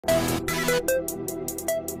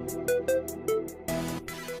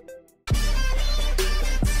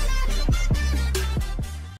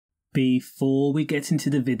Before we get into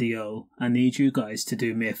the video, I need you guys to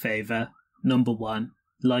do me a favour. Number 1,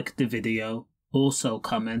 like the video. Also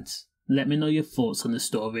comment. Let me know your thoughts on the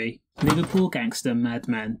story. Liverpool gangster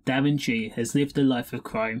madman Darren Ge has lived a life of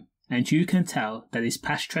crime, and you can tell that his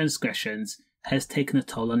past transgressions has taken a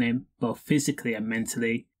toll on him, both physically and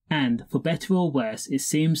mentally. And for better or worse, it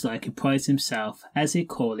seems like he prides himself, as he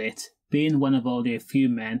call it, being one of only a few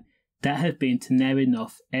men that have been to near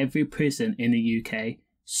enough every prison in the UK,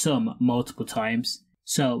 some multiple times.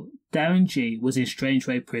 So Darren Ge was in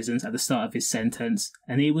Strangeways prisons at the start of his sentence,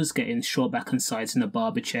 and he was getting short back on sides in a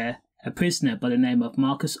barber chair. A prisoner by the name of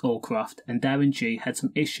Marcus Allcroft and Darren Ge had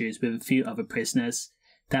some issues with a few other prisoners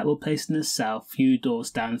that were placed in a cell few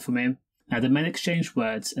doors down from him. Now the men exchanged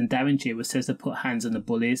words, and Darren Ge was said to put hands on the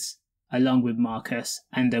bullies, along with Marcus,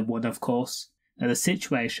 and their one of course. Now the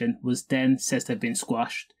situation was then said to have been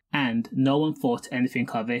squashed, and no one thought anything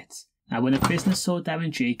of it. Now when a prisoner saw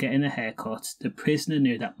Darren Ge getting a haircut, the prisoner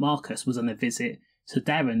knew that Marcus was on a visit, so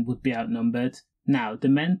Darren would be outnumbered. Now the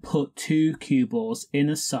men put 2 cue balls in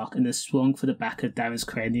a sock and they swung for the back of Darren's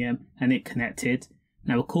cranium, and it connected.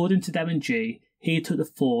 Now according to Darren Ge, he took the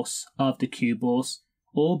force of the cue balls,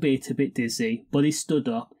 albeit a bit dizzy, but he stood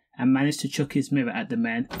up and managed to chuck his mirror at the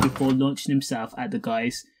men before launching himself at the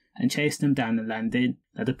guys and chased them down the landing.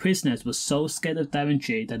 Now the prisoners were so scared of Darren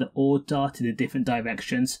Ge that they all darted in different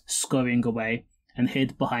directions, scurrying away, and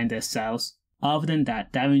hid behind their cells. Other than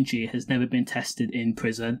that, Darren Ge has never been tested in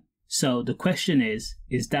prison. So the question is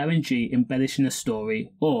Darren Ge embellishing a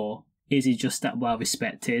story, or is he just that well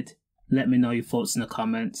respected? Let me know your thoughts in the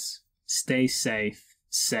comments. Stay safe.